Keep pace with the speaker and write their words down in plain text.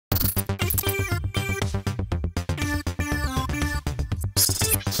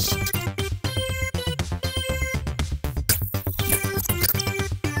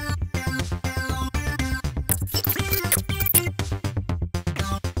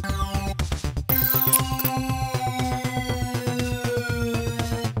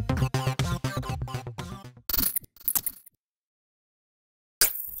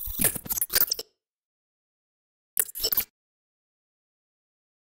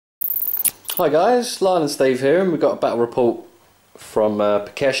Hi guys, Lyle and Steve here, and we've got a battle report from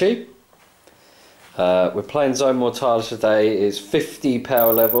Pikashi. We're playing Zone Mortalis today. It's 50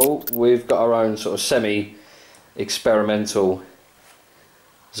 power level. We've got our own sort of semi-experimental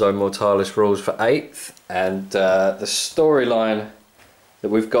Zone Mortalis rules for 8th, and the storyline that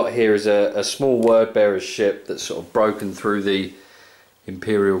we've got here is a small word bearer's ship that's sort of broken through the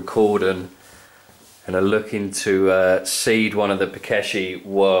Imperial cordon and are looking to seed one of the Pikashi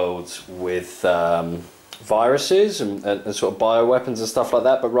worlds with viruses and sort of bioweapons and stuff like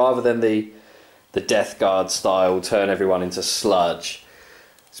that, but rather than the Death Guard style turn everyone into sludge,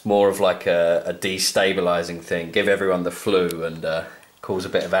 it's more of like a destabilizing thing, give everyone the flu and cause a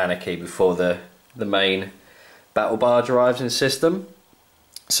bit of anarchy before the main battle barge arrives in the system.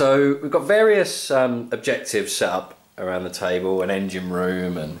 So we've got various objectives set up around the table, an engine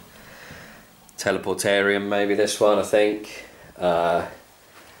room and teleportarium, maybe this one I think,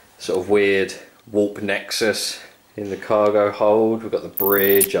 sort of weird warp nexus in the cargo hold. We've got the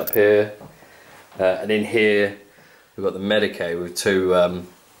bridge up here, and in here we've got the Medicae with two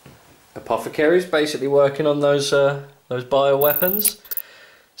apothecaries basically working on those bioweapons.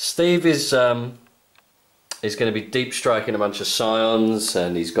 Steve is going to be deep striking a bunch of scions,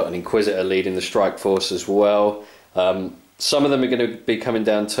 and he's got an Inquisitor leading the strike force as well. Some of them are going to be coming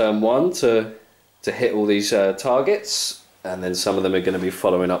down turn 1 to hit all these targets, and then some of them are going to be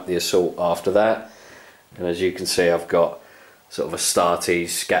following up the assault after that. And as you can see, I've got sort of Astartes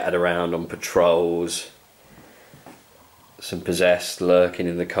scattered around on patrols, some possessed lurking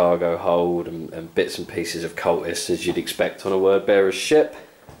in the cargo hold, and bits and pieces of cultists as you'd expect on a word bearer's ship.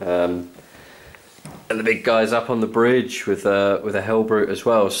 And the big guys up on the bridge with a Hellbrute as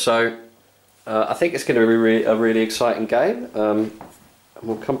well. So I think it's going to be a really exciting game.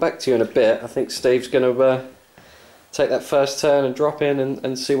 We'll come back to you in a bit. I think Steve's going to take that first turn and drop in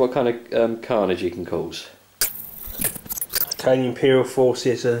and see what kind of carnage he can cause. Okay, the Imperial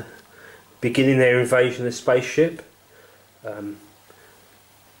forces are beginning their invasion of the spaceship.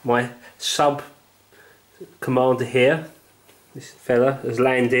 My sub commander here, this fella, has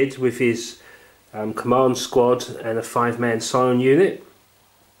landed with his command squad and a 5-man scion unit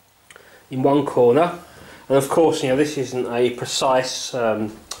in one corner. And of course, you know, this isn't a precise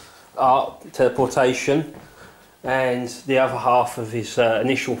art teleportation, and the other half of his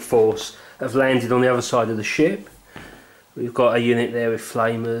initial force have landed on the other side of the ship. We've got a unit there with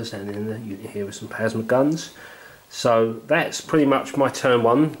flamers, and then a unit here with some plasma guns. So that's pretty much my turn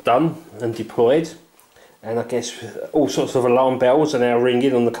 1 done and deployed. And I guess all sorts of alarm bells are now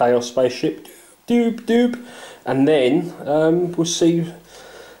ringing on the Chaos spaceship. Doop, doop. And then we'll see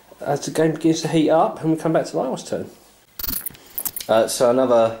as the game begins to heat up, and we come back to Lyle's turn. So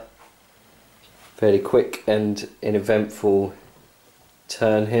another fairly quick and uneventful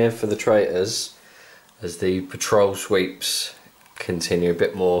turn here for the traitors as the patrol sweeps continue. A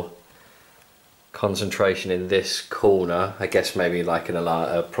bit more concentration in this corner. I guess maybe like an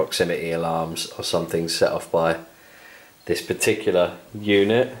alarm, proximity alarms or something set off by this particular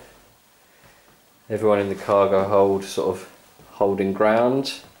unit. Everyone in the cargo hold sort of holding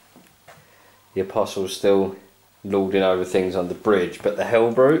ground. The Apostle's still lording over things on the bridge, but the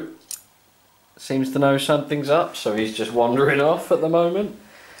Hellbrute seems to know something's up, so he's just wandering off at the moment.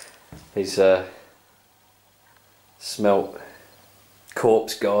 He's smelt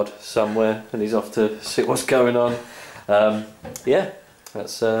corpse god somewhere, and he's off to see what's going on. Yeah,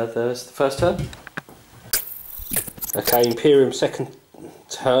 that's the first turn. Okay, Imperium second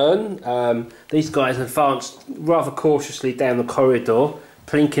turn. These guys advanced rather cautiously down the corridor,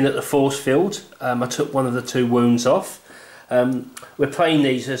 plinking at the force field. I took one of the 2 wounds off. We're playing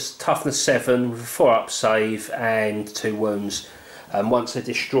these as toughness 7 with a 4-up save and 2 wounds. Once they're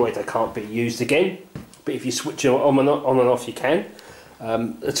destroyed, they can't be used again, but if you switch them on and off, you can.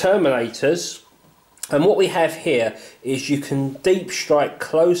 The Terminators, and what we have here is you can deep strike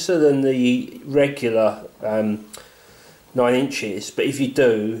closer than the regular 9 inches, but if you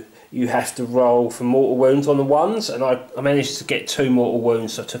do, you have to roll for mortal wounds on the ones, and I managed to get 2 mortal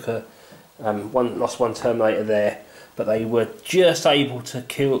wounds, so I took lost one Terminator there, but they were just able to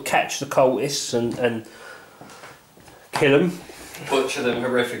catch the cultists and kill them. Butcher them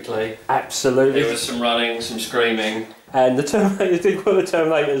horrifically. Absolutely. There was some running, some screaming. And the Terminators did what the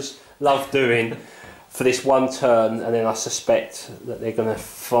Terminators love doing for this one turn, and then I suspect that they're going to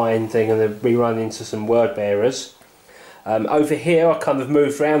rerun into some word bearers. Over here I kind of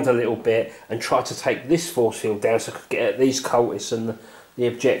moved around a little bit and tried to take this force field down so I could get at these cultists and the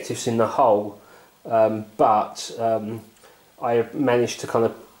objectives in the hole, but I managed to kind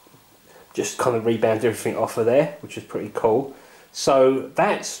of rebound everything off of there, which is pretty cool. So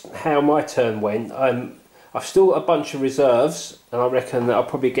that's how my turn went. I've still got a bunch of reserves, and I reckon that I'll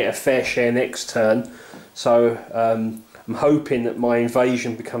probably get a fair share next turn. So I'm hoping that my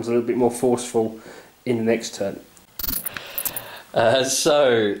invasion becomes a little bit more forceful in the next turn.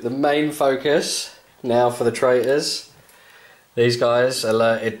 So the main focus now for the traitors. These guys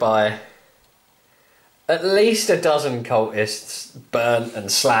alerted by at least a dozen cultists burnt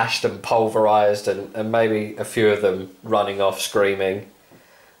and slashed and pulverised, and maybe a few of them running off screaming.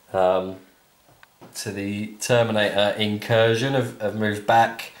 To the Terminator incursion have moved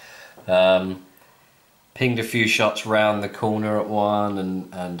back, pinged a few shots round the corner at one,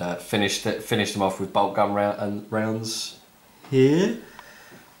 and finished them off with bolt gun rounds here.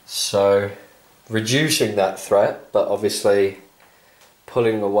 So reducing that threat, but obviously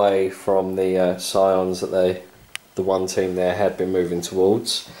pulling away from the scions that the one team there had been moving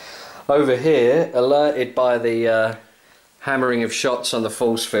towards. Over here, alerted by the hammering of shots on the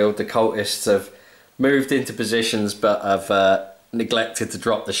force field, the cultists have moved into positions but have neglected to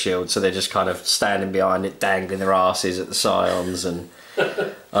drop the shield, so they're just kind of standing behind it, dangling their asses at the scions and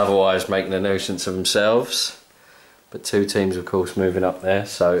otherwise making a nuisance of themselves. But two teams of course moving up there,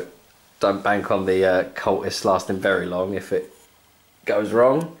 so don't bank on the cultists lasting very long if it goes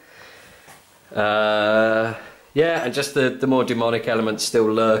wrong. Yeah, and just the more demonic elements still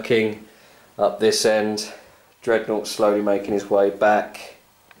lurking up this end. Dreadnought slowly making his way back,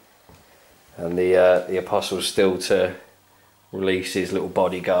 and the Apostle's still to release his little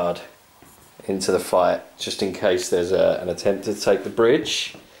bodyguard into the fight just in case there's an attempt to take the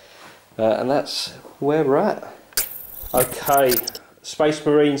bridge, and that's where we're at. Okay, Space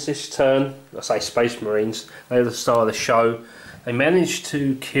Marines this turn. I say Space Marines, they were the star of the show. They managed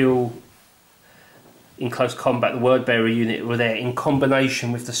to kill, in close combat, the word bearer unit were there in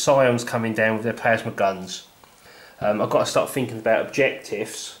combination with the scions coming down with their plasma guns. I've got to start thinking about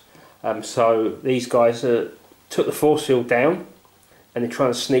objectives. So these guys took the force field down, and they're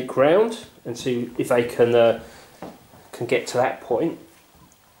trying to sneak round and see if they can get to that point.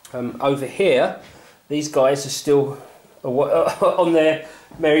 Over here, these guys are still on their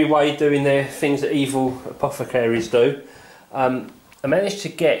merry way doing their things that evil apothecaries do. I managed to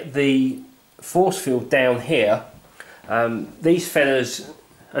get the force field down here. These fellas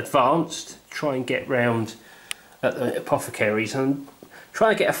advanced, try and get round at the apothecaries and try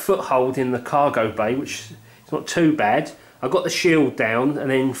and get a foothold in the cargo bay, which is not too bad. I got the shield down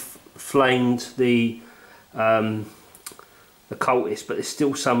and then flamed the cultists, but there's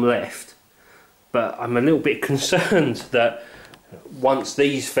still some left. But I'm a little bit concerned that once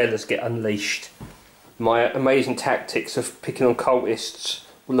these fellas get unleashed, my amazing tactics of picking on cultists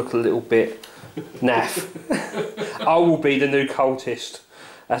will look a little bit naff. I will be the new cultist.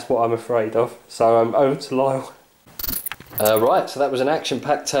 That's what I'm afraid of. So I'm over to Lyle. Right, so that was an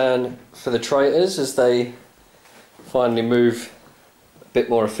action-packed turn for the traitors as they finally move a bit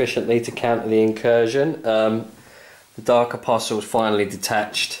more efficiently to counter the incursion. The Dark Apostle's finally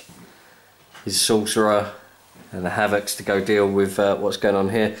detached his sorcerer and the Havocs to go deal with what's going on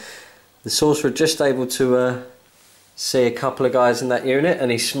here. The sorcerer just able to see a couple of guys in that unit, and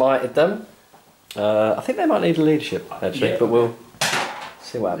he smited them. I think they might need a leadership actually, yeah, but we'll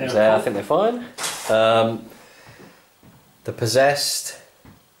see what happens there. I think they're fine. The possessed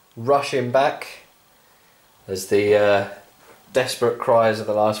rushing back as the desperate cries of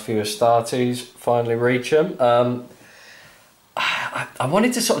the last few Astartes finally reach them. I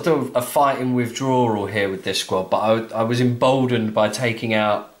wanted to sort of do a fighting withdrawal here with this squad, but I was emboldened by taking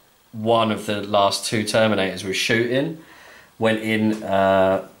out one of the last two Terminators with shooting. Went in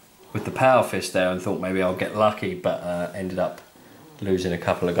with the Power Fist there and thought maybe I'll get lucky, but ended up losing a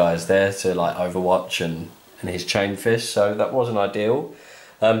couple of guys there to like Overwatch and his Chain Fist, so that wasn't ideal.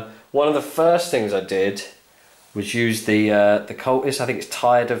 One of the first things I did was use the cultists, I think it's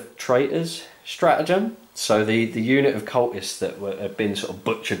Tired of Traitors stratagem. So the unit of cultists that had been sort of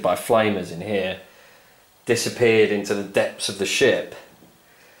butchered by flamers in here disappeared into the depths of the ship,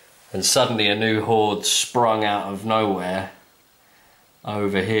 and suddenly a new horde sprung out of nowhere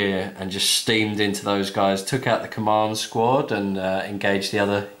over here and just steamed into those guys, took out the command squad and engaged the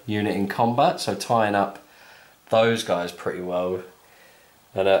other unit in combat, so tying up those guys pretty well,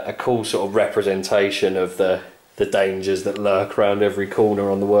 and a cool sort of representation of the dangers that lurk around every corner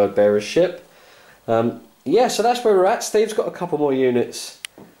on the word bearer's ship. Yeah, so that's where we're at. Steve's got a couple more units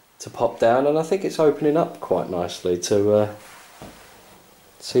to pop down, and I think it's opening up quite nicely to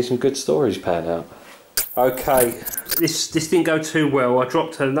see some good stories pan out. Okay, this didn't go too well. I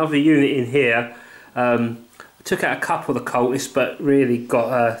dropped another unit in here. I took out a couple of the cultists, but really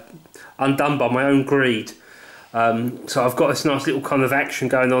got undone by my own greed. So I've got this nice little kind of action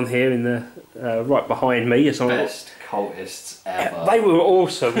going on here in the right behind me. Best cultists ever. They were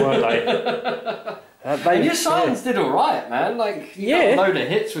awesome, weren't they? And your science did alright, man. Like, you got a load of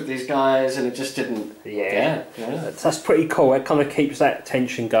hits with these guys and it just didn't... Yeah. That's pretty cool. It kind of keeps that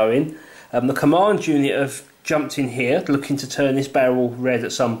tension going. The command unit have jumped in here, looking to turn this barrel red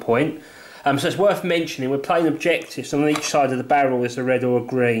at some point. So it's worth mentioning, we're playing objectives, and on each side of the barrel is a red or a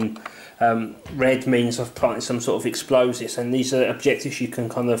green. Red means I've planted some sort of explosives, and these are objectives you can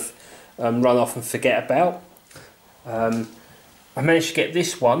kind of run off and forget about. I managed to get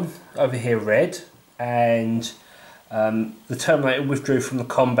this one over here red, and the Terminator withdrew from the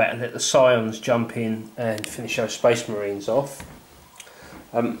combat and let the Scions jump in and finish those Space Marines off.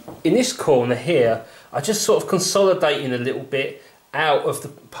 In this corner here, I just sort of consolidating a little bit out of the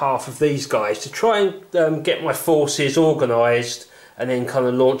path of these guys to try and get my forces organised and then kind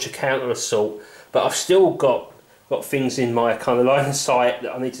of launch a counter assault. But I've still got things in my kind of line of sight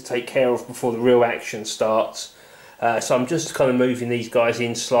that I need to take care of before the real action starts. So I'm just kind of moving these guys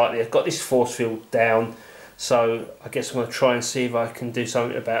in slightly. I've got this force field down, so I guess I'm going to try and see if I can do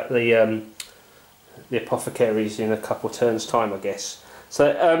something about the apothecaries in a couple of turns' time, I guess.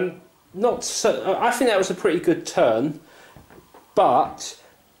 So I think that was a pretty good turn, but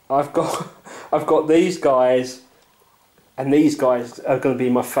I've got these guys, and these guys are going to be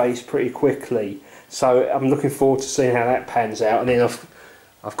in my face pretty quickly. So I'm looking forward to seeing how that pans out. And then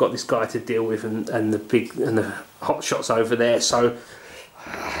I've got this guy to deal with, and the hot shots over there. So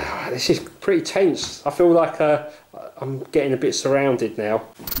this is pretty tense. I feel like I'm getting a bit surrounded now.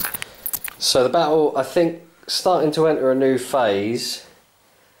 So the battle, I think, starting to enter a new phase.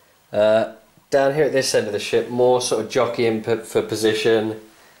 Down here at this end of the ship, more sort of jockeying for position,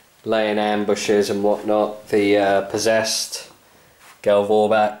 laying ambushes and whatnot. The possessed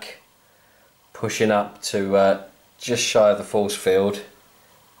Gelvorbak pushing up to just shy of the force field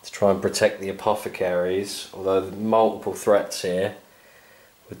to try and protect the apothecaries, although there are multiple threats here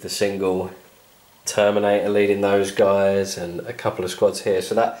with the single Terminator leading those guys and a couple of squads here,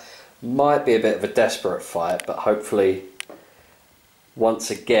 so that might be a bit of a desperate fight, but hopefully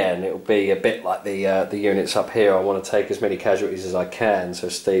once again it'll be a bit like the units up here. I want to take as many casualties as I can, so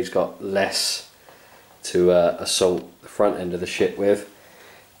Steve's got less to assault the front end of the ship with.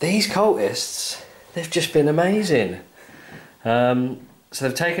 These cultists, they've just been amazing. So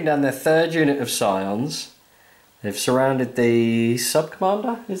they've taken down their third unit of Scions. They've surrounded the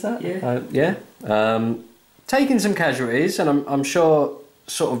sub-commander, is that? Yeah. Taking some casualties, and I'm sure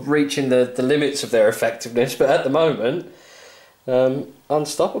sort of reaching the limits of their effectiveness, but at the moment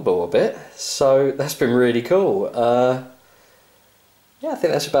unstoppable a bit, so that's been really cool. Yeah, I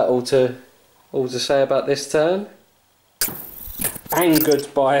think that's about all to say about this turn.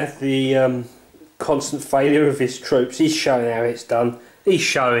 Angered by the constant failure of his troops, he's showing how it's done.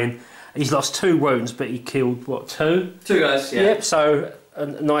 He's lost 2 wounds, but he killed, what, 2? 2 guys, yeah. Yep, so a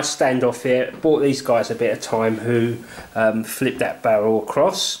nice standoff here. Bought these guys a bit of time who flipped that barrel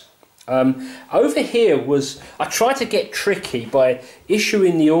across. Over here was, I tried to get tricky by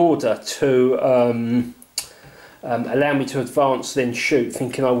issuing the order to allow me to advance then shoot,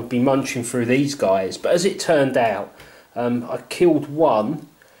 thinking I would be munching through these guys, but as it turned out I killed 1,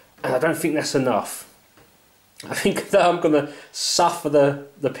 and I don't think that's enough. I think that I'm going to suffer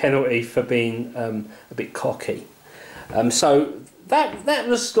the penalty for being a bit cocky. So that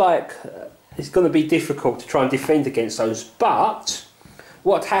was like, it's going to be difficult to try and defend against those, but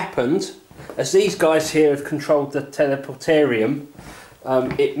what happened, as these guys here had controlled the teleportarium,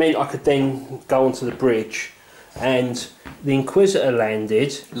 it meant I could then go onto the bridge, and the Inquisitor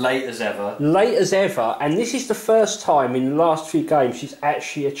landed. Late as ever, and this is the first time in the last few games she's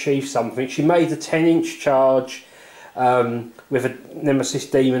actually achieved something. She made a 10-inch charge with a Nemesis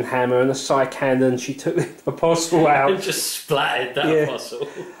Demon Hammer and a Psy Cannon. She took the Apostle out. And just splattered that Apostle.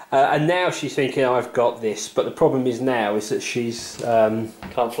 And now she's thinking, oh, I've got this. But the problem is now is that she's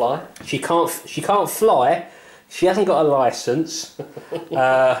can't fly. She can't fly. She hasn't got a license,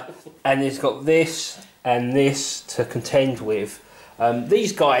 and it's got this and this to contend with.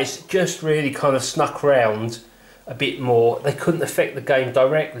 These guys just really kind of snuck around a bit more. They couldn't affect the game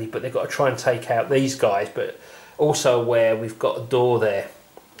directly, but they've got to try and take out these guys. But also aware we've got a door there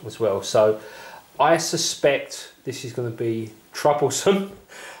as well. So I suspect this is going to be troublesome.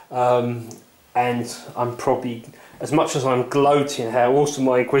 And I'm probably, as much as I'm gloating how awesome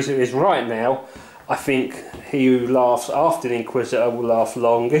my Inquisitor is right now, I think he who laughs after the Inquisitor will laugh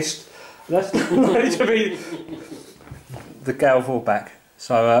longest. That's likely to be the Gelvorbak.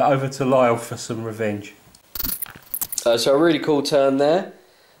 So over to Lyle for some revenge. So a really cool turn there.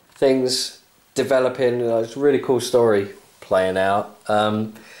 Things developing. It's a really cool story playing out.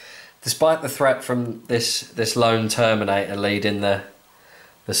 Despite the threat from this lone Terminator leading the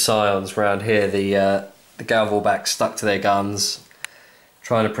Scions around here, the Galvorbacks stuck to their guns,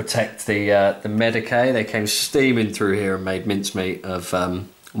 trying to protect the Medicae. They came steaming through here and made mincemeat of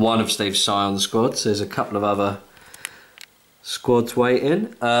one of Steve's Scion squads. There's a couple of other squads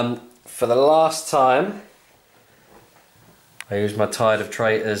waiting. For the last time, I used my Tide of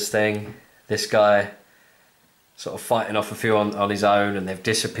Traitors thing. This guy sort of fighting off a few on his own, and they've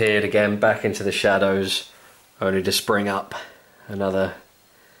disappeared again back into the shadows, only to spring up another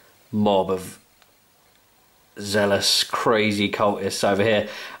mob of zealous, crazy cultists over here.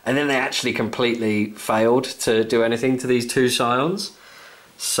 And then they actually completely failed to do anything to these two Scions.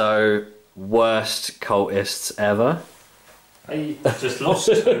 So, worst cultists ever. They just lost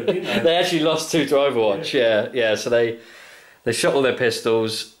two, didn't they? They actually lost two to Overwatch, yeah. So they shot all their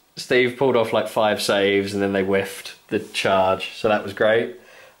pistols. Steve pulled off like 5 saves, and then they whiffed the charge. So that was great.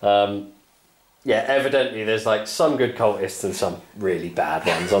 Yeah, evidently there's like some good cultists and some really bad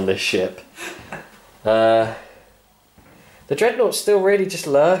ones on this ship. The Dreadnought's still really just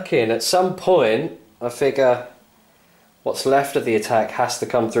lurking. At some point, I figure what's left of the attack has to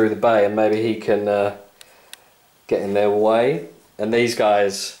come through the bay, and maybe he can get in their way. And these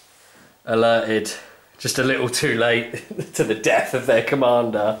guys alerted just a little too late to the death of their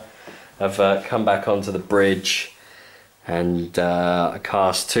commander, have come back onto the bridge, and I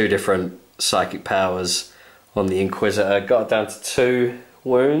cast 2 different psychic powers on the Inquisitor. Got it down to 2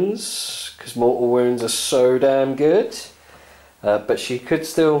 wounds, because mortal wounds are so damn good. But she could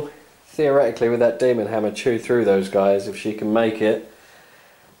still, theoretically, with that Demon Hammer, chew through those guys if she can make it.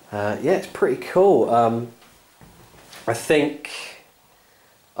 Yeah, it's pretty cool. I think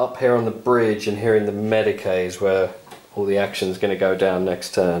up here on the bridge and hearing the Medicae is where all the action's going to go down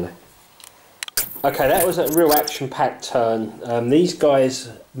next turn. Okay, that was a real action-packed turn. These guys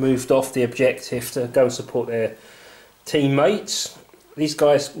moved off the objective to go and support their teammates. These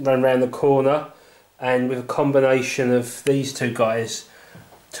guys ran around the corner, and with a combination of these 2 guys,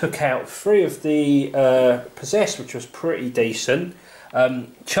 took out 3 of the possessed, which was pretty decent.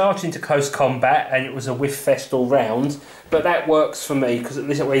 Charged into close combat, and it was a whiff fest all round, but that works for me because at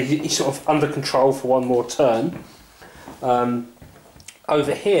least that way he's sort of under control for one more turn.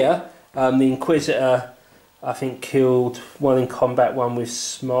 Over here, the Inquisitor, I think, killed 1 in combat, 1 with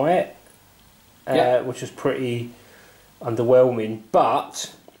Smite, which was pretty underwhelming.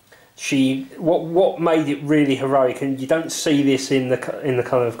 But what made it really heroic, and you don't see this in the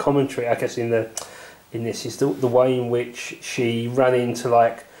kind of commentary, I guess, in this is the way in which she ran into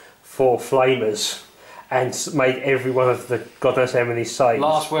like 4 flamers and made every one of the god knows how many saves.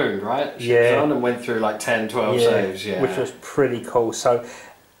 Last wound, right? She was on and went through like 10, 12 saves, which was pretty cool. So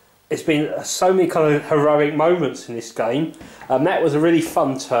it's been so many kind of heroic moments in this game. That was a really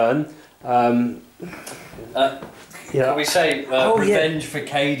fun turn. Can we say Revenge for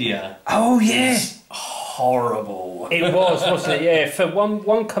Cadia? Oh yeah. Horrible. It was, wasn't it? Yeah, for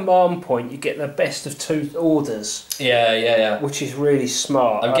one command point you get the best of 2 orders. Yeah. Which is really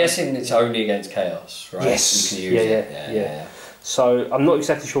smart. I'm guessing it's only against Chaos, right? Yes. You can use it. Yeah. So I'm not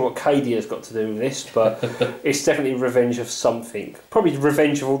exactly sure what Cadia's got to do with this, but it's definitely revenge of something. Probably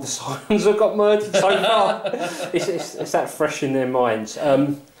revenge of all the Scions that got murdered so far. it's that fresh in their minds.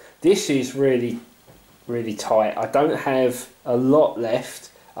 This is really, really tight. I don't have a lot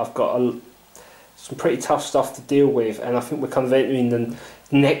left. I've got some pretty tough stuff to deal with, and I think we're kind of entering the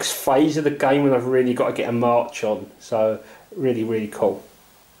next phase of the game when I've really got to get a march on. So really, really cool.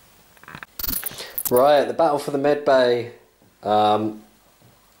 Right, the battle for the med bay,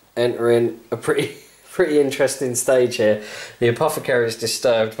 entering a pretty interesting stage here. The Apothecary is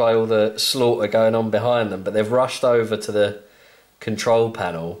disturbed by all the slaughter going on behind them, but they've rushed over to the control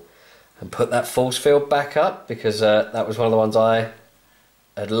panel and put that force field back up, because that was one of the ones I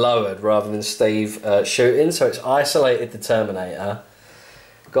had lowered rather than Steve shooting. So it's isolated the Terminator,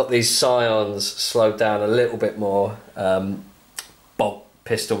 got these Scions slowed down a little bit more. Bolt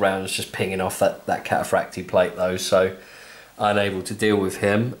pistol rounds just pinging off that cataphractii plate though, so unable to deal with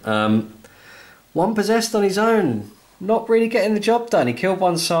him. 1 possessed on his own, not really getting the job done. He killed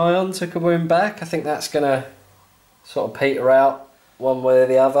 1 Scion, took a wound back. I think that's gonna sort of peter out one way or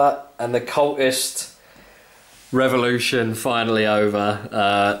the other, and the cultist revolution finally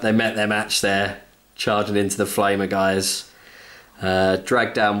over. They met their match there, charging into the flamer guys.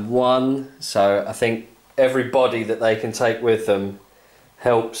 Dragged down 1, so I think every body that they can take with them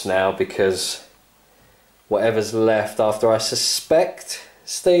helps now, because whatever's left after, I suspect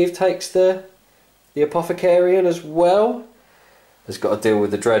Steve takes the Apothecarian as well, has got to deal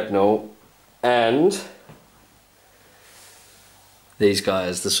with the Dreadnought. And these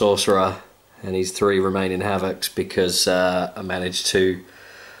guys, the Sorcerer and his 3 remaining Havocs, because I managed to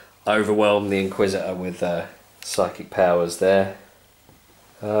overwhelm the Inquisitor with psychic powers there.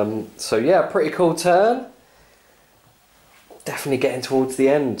 So yeah, pretty cool turn. Definitely getting towards the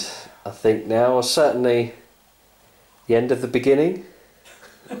end, I think now, or certainly the end of the beginning.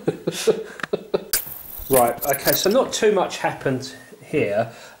 Right, okay, so not too much happened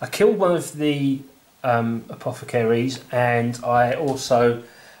here. I killed one of the apothecaries, and I also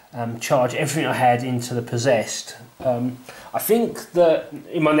charged everything I had into the possessed. I think that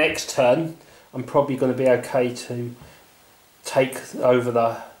in my next turn I'm probably going to be okay to take over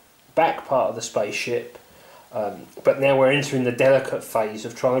the back part of the spaceship, but now we're entering the delicate phase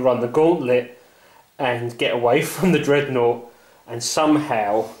of trying to run the gauntlet and get away from the dreadnought and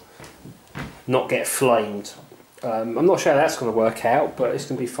somehow not get flamed. I'm not sure how that's going to work out, but it's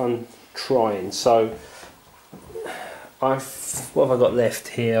going to be fun trying. So what have I got left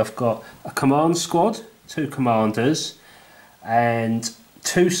here? I've got a command squad, 2 commanders, and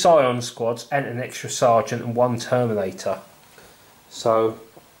 2 Scion squads, and an extra sergeant and 1 Terminator. So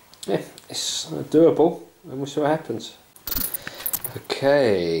yeah, it's doable, and we'll see what happens.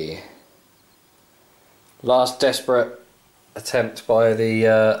 Okay, last desperate attempt by the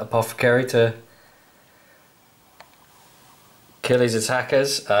apothecary to kill his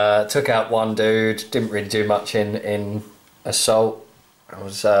attackers. Took out 1 dude, didn't really do much in assault. I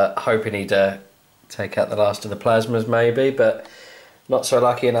was hoping he'd take out the last of the plasmas maybe, but not so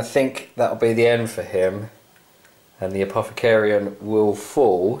lucky, and I think that'll be the end for him, and the Apothecarian will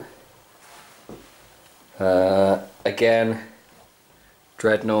fall. Again,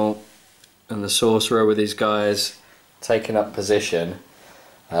 Dreadnought and the Sorcerer with these guys taking up position,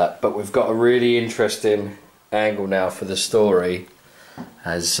 but we've got a really interesting angle now for the story,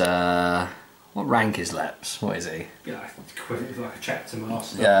 as what rank is Leps? What is he? Yeah, equivalent like a chapter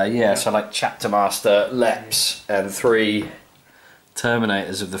master. Yeah, so like chapter master Leps and 3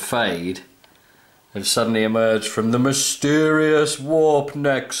 Terminators of the Fade have suddenly emerged from the mysterious warp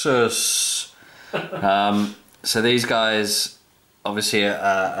nexus. So these guys, obviously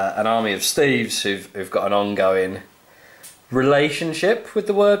an army of Steves who've got an ongoing relationship with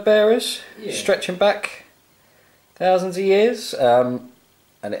the Word Bearers, stretching back thousands of years, and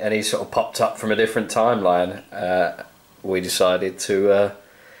he sort of popped up from a different timeline. We decided to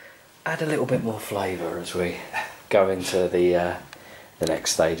add a little bit more flavour as we go into the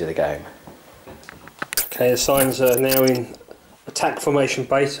next stage of the game. Okay, the signs are now in attack formation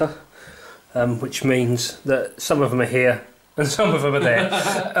beta, which means that some of them are here and some of them are there.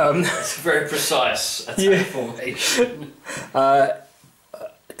 It's a very precise attack formation.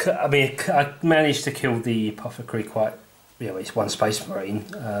 I mean, I managed to kill the apothecary quite, it's 1 space marine,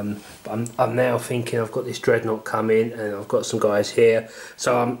 but I'm now thinking I've got this dreadnought coming and I've got some guys here,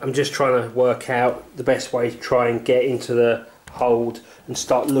 so I'm just trying to work out the best way to try and get into the hold and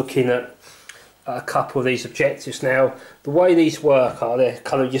start looking at a couple of these objectives. Now, the way these work are they're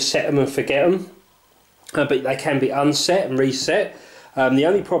kind of you set them and forget them, but they can be unset and reset. The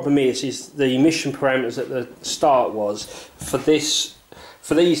only problem is the mission parameters at the start was for these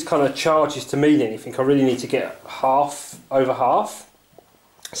kind of charges to mean anything, I really need to get over half.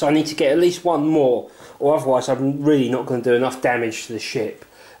 So I need to get at least 1 more, or otherwise I'm really not going to do enough damage to the ship.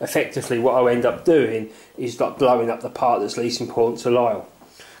 Effectively, what I'll end up doing is like blowing up the part that's least important to Lyle,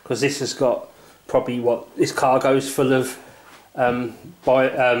 because this has got probably this cargo's full of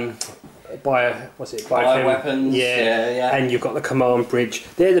bioweapons. Yeah, and you've got the command bridge.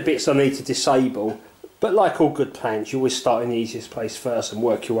 They're the bits I need to disable. But like all good plans, you always start in the easiest place first and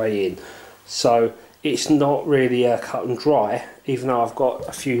work your way in. So it's not really cut and dry, even though I've got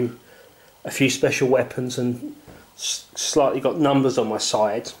a few special weapons and slightly got numbers on my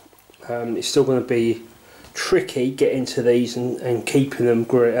side. It's still going to be tricky getting to these and keeping them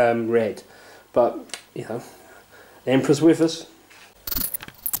red. But, the Emperor's with us.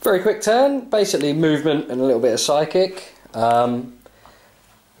 Very quick turn, basically movement and a little bit of psychic.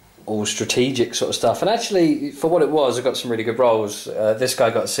 All strategic sort of stuff, and actually for what it was I got some really good rolls. This guy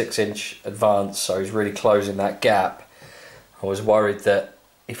got a 6-inch advance, so he's really closing that gap. I was worried that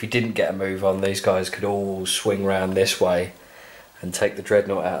if he didn't get a move on, these guys could all swing round this way and take the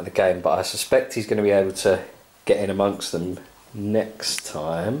dreadnought out of the game, but I suspect he's going to be able to get in amongst them next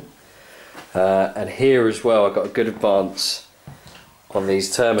time. And here as well I got a good advance on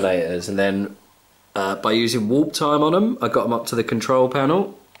these Terminators, and then by using warp time on them I got them up to the control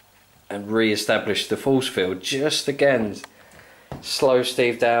panel and re-establish the force field, just again slow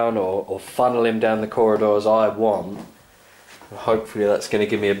Steve down or funnel him down the corridor as I want. Hopefully that's going to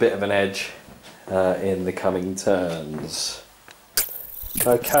give me a bit of an edge in the coming turns.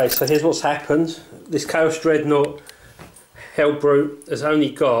 Okay, so here's what's happened. This Chaos Dreadnought Hellbrute has only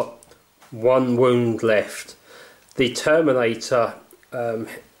got 1 wound left. The Terminator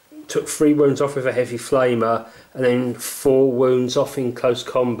took 3 wounds off with a heavy flamer and then 4 wounds off in close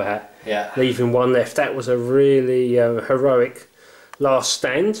combat, leaving 1 left. That was a really heroic last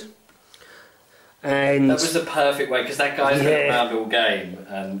stand. And that was the perfect way, because that guy's been around all game,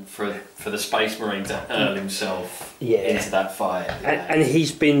 and for the Space Marine to hurl himself into that fight. And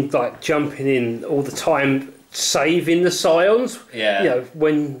he's been like jumping in all the time, saving the Scions. You know,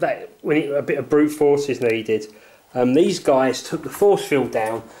 when a bit of brute force is needed. These guys took the force field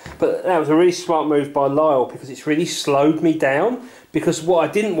down, but that was a really smart move by Lyle, because it's really slowed me down. Because what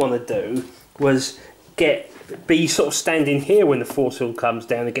I didn't want to do was be sort of standing here when the force field comes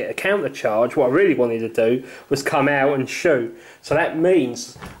down and get a counter charge. What I really wanted to do was come out and shoot. So that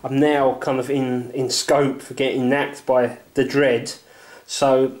means I'm now kind of in scope for getting napped by the Dread.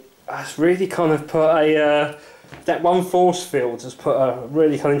 So that's really kind of put that one force field has put a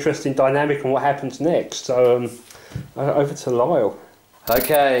really kind of interesting dynamic on what happens next. So over to Lyle.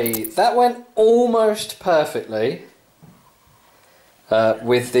 Okay, that went almost perfectly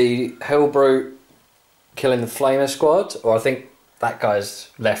with the Hellbrute killing the Flamer squad, or I think that guy's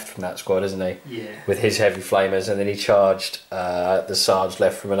left from that squad, isn't he? Yeah. With his heavy flamers, and then he charged the Sarge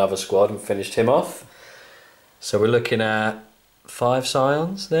left from another squad and finished him off. So we're looking at 5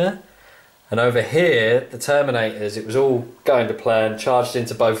 Scions there. And over here, the Terminators, it was all going to plan, charged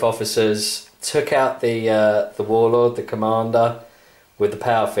into both officers, took out the Warlord, the Commander, with the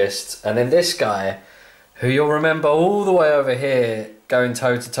Power Fists, and then this guy, who you'll remember all the way over here, going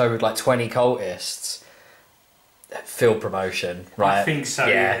toe-to-toe with like 20 cultists, field promotion, right? I think so,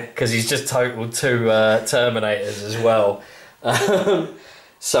 yeah. Because he's just totaled 2 Terminators as well.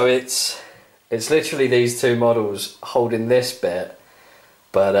 So it's literally these 2 models holding this bit,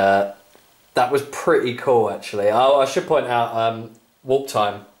 but that was pretty cool actually. Oh, I should point out, warp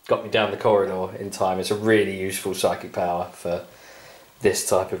time got me down the corridor in time. It's a really useful psychic power for this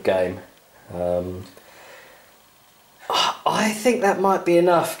type of game. I think that might be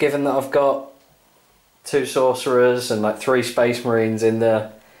enough, given that I've got 2 sorcerers and like 3 space marines in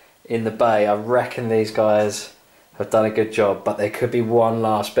the bay. I reckon these guys have done a good job, but there could be one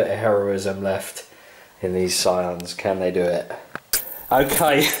last bit of heroism left in these Scions. Can they do it?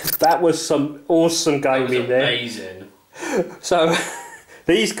 Okay, that was some awesome gaming there. Amazing. So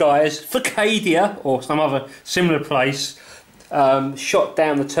these guys, Facadia or some other similar place, shot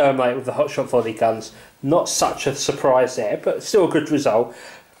down the Terminator with the hotshot volley guns. Not such a surprise there, but still a good result.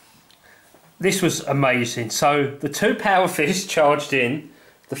 This was amazing. So the 2 Power Fists charged in.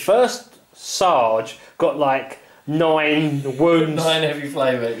 The first Sarge got like 9 wounds. 9 heavy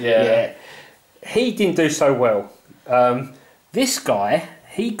flamer, yeah. He didn't do so well. This guy,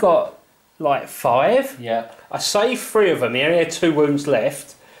 he got like 5. Yeah. I saved 3 of them. He only had 2 wounds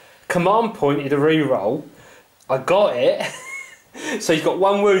left. Command pointed a reroll. I got it. So he's got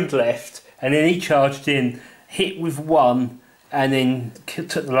 1 wound left, and then he charged in, hit with 1, and then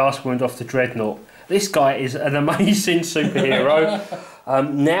took the last wound off the Dreadnought. This guy is an amazing superhero.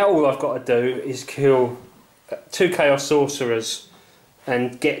 Now all I've got to do is kill 2 Chaos Sorcerers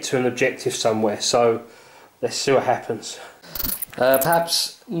and get to an objective somewhere. So let's see what happens.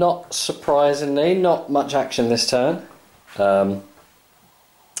 Perhaps not surprisingly, not much action this turn.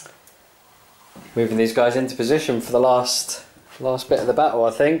 Moving these guys into position for the last bit of the battle,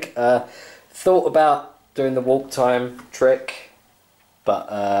 I think. Thought about doing the warp time trick,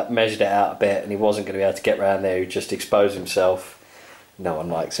 but measured it out a bit, and he wasn't going to be able to get around there. He just exposed himself. No one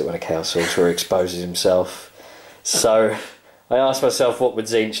likes it when a Chaos Sorcerer exposes himself. So I asked myself, what would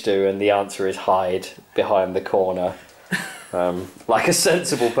Tzeentch do? And the answer is hide behind the corner. Like a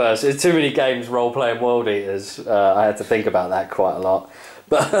sensible person. There's too many games role-playing World Eaters. I had to think about that quite a lot.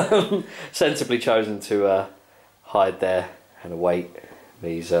 But sensibly chosen to hide there and await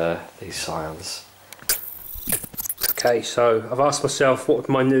these Scions. Okay, so I've asked myself, what would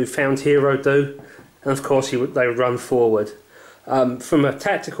my newfound hero do? And of course they would run forward. From a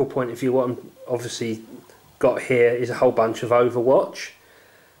tactical point of view, what I'm obviously got here is a whole bunch of Overwatch.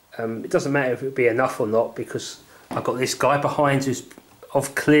 It doesn't matter if it would be enough or not, because I've got this guy behind who's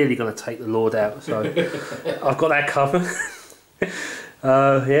clearly going to take the Lord out, so I've got that covered.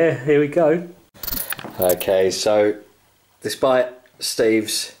 Yeah, here we go. Okay, so despite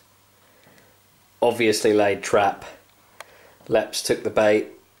Steve's obviously laid trap, Leps took the bait.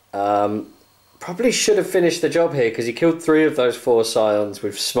 Probably should have finished the job here, because he killed 3 of those 4 Scions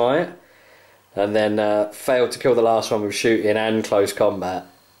with Smite, and then failed to kill the last one with shooting and close combat.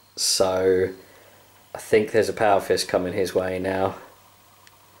 So I think there's a power fist coming his way now.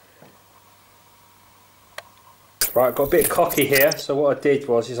 Right, got a bit cocky here, so what I did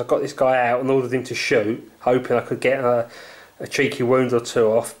was I got this guy out and ordered him to shoot, hoping I could get a cheeky wound or two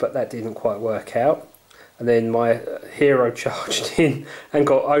off, but that didn't quite work out. And then my hero charged in and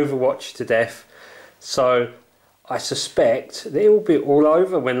got overwatched to death, so I suspect that it will be all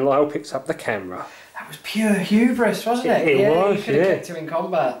over when Lyle picks up the camera. That was pure hubris, wasn't it? It was, you could have kept him in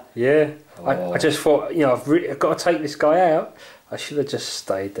combat. Yeah, Oh. I just thought, you know, I've got to take this guy out. I should have just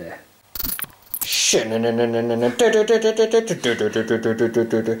stayed there.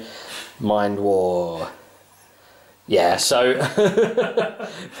 Mind War. Yeah, so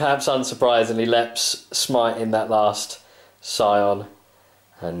perhaps unsurprisingly, Lep's smiting that last scion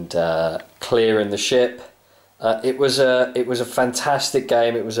and clearing the ship. It was a fantastic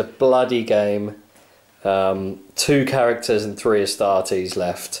game. It was a bloody game. 2 characters and 3 Astartes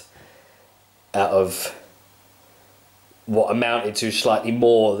left out of what amounted to slightly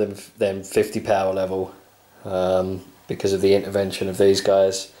more than 50 power level, because of the intervention of these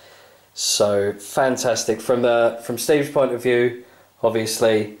guys. So fantastic from Steve's point of view.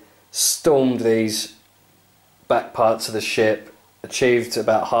 Obviously, stormed these back parts of the ship, achieved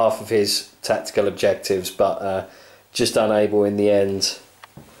about half of his tactical objectives, but just unable in the end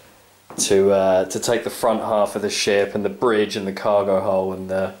to take the front half of the ship, and the bridge and the cargo hull and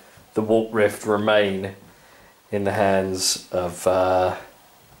the warp rift remain in the hands of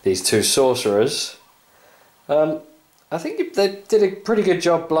these 2 sorcerers. I think they did a pretty good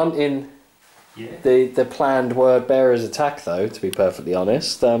job blunting the planned word bearer's attack, though, to be perfectly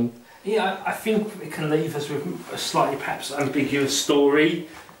honest. Yeah, I think it can leave us with a slightly perhaps ambiguous story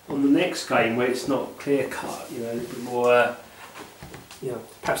on the next game where it's not clear cut, you know, a bit more, you know,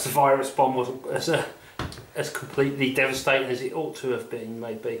 perhaps the virus bomb wasn't as completely devastating as it ought to have been,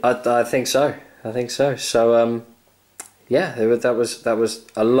 maybe. I think so. So yeah, that was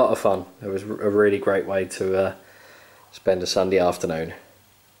a lot of fun. It was a really great way to spend a Sunday afternoon.